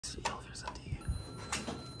See elevators at the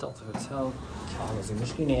Delta Hotel, Kalamazoo,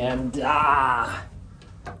 Michigan, and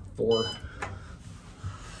 4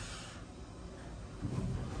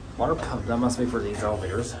 water pump. That must be for these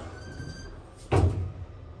elevators.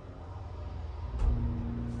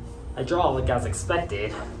 Hydraulic as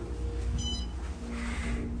expected.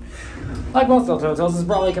 Like most Delta hotels, this is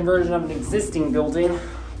probably a conversion of an existing building.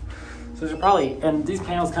 So there's probably, and these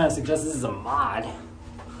panels kind of suggest this is a mod.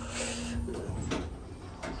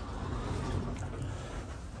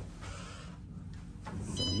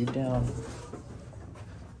 Send you down.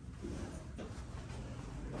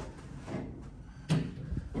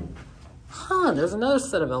 Huh, there's another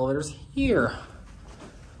set of elevators here.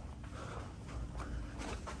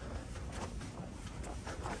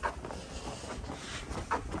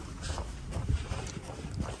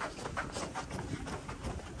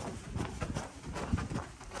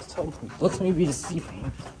 So, looks to me to be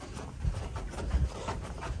deceiving.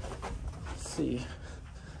 Let's see.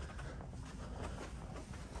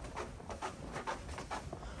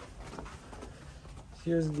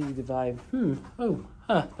 Here's the divide. Oh,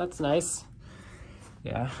 that's nice.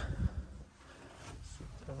 Yeah.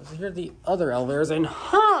 So here are the other elevators, and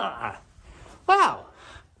wow!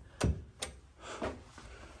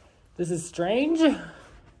 This is strange.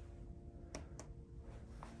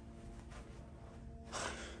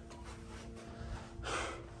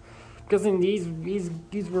 Guessing these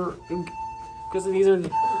were, guessing these are,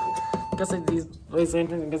 guessing these place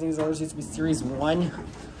entrance, and guessing these others used to be Series 1.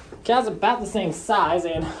 Cat's about the same size,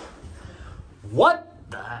 and what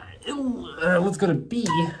the what's gonna be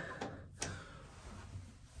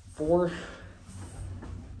 4?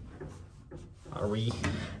 Are we?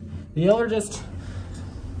 The other just,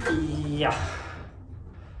 yeah.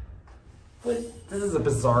 But this is a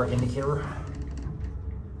bizarre indicator.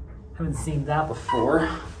 Haven't seen that before.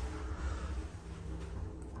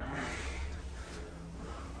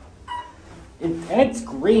 And it's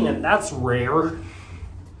green, and that's rare.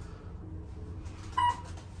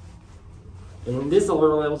 And this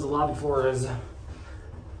alert was a lot before is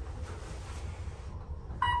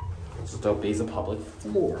just a base of public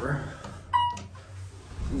floor.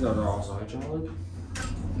 These are also hydraulic.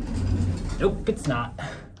 Nope, it's not.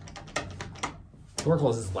 Door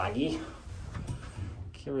close is laggy.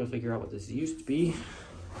 Can't really figure out what this used to be.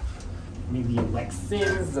 Maybe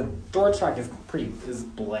Lexus. The door track is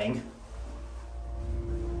blank.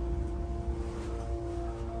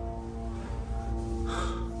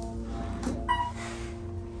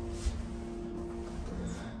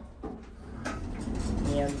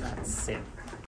 And that's it.